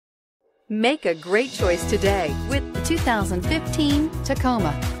Make a great choice today with the 2015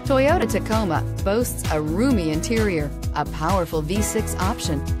 Tacoma. Toyota Tacoma boasts a roomy interior, a powerful V6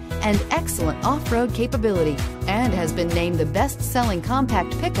 option, and excellent off-road capability, and has been named the best-selling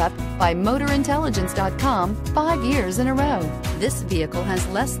compact pickup by MotorIntelligence.com 5 years in a row. This vehicle has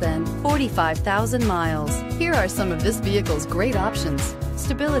less than 45,000 miles. Here are some of this vehicle's great options: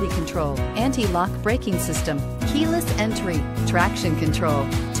 stability control, anti-lock braking system, keyless entry, traction control,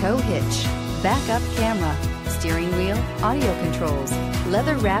 tow hitch, backup camera, steering wheel audio controls,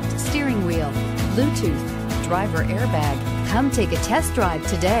 leather-wrapped steering wheel, Bluetooth, driver airbag. Come take a test drive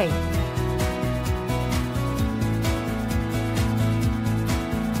today.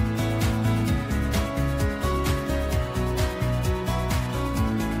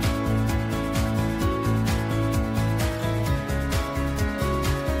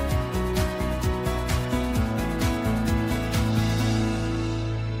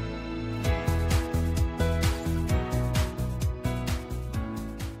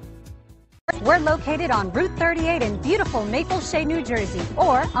 We're located on Route 38 in beautiful Maple Shade, New Jersey,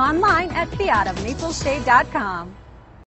 or online at fiatofmapleshade.com.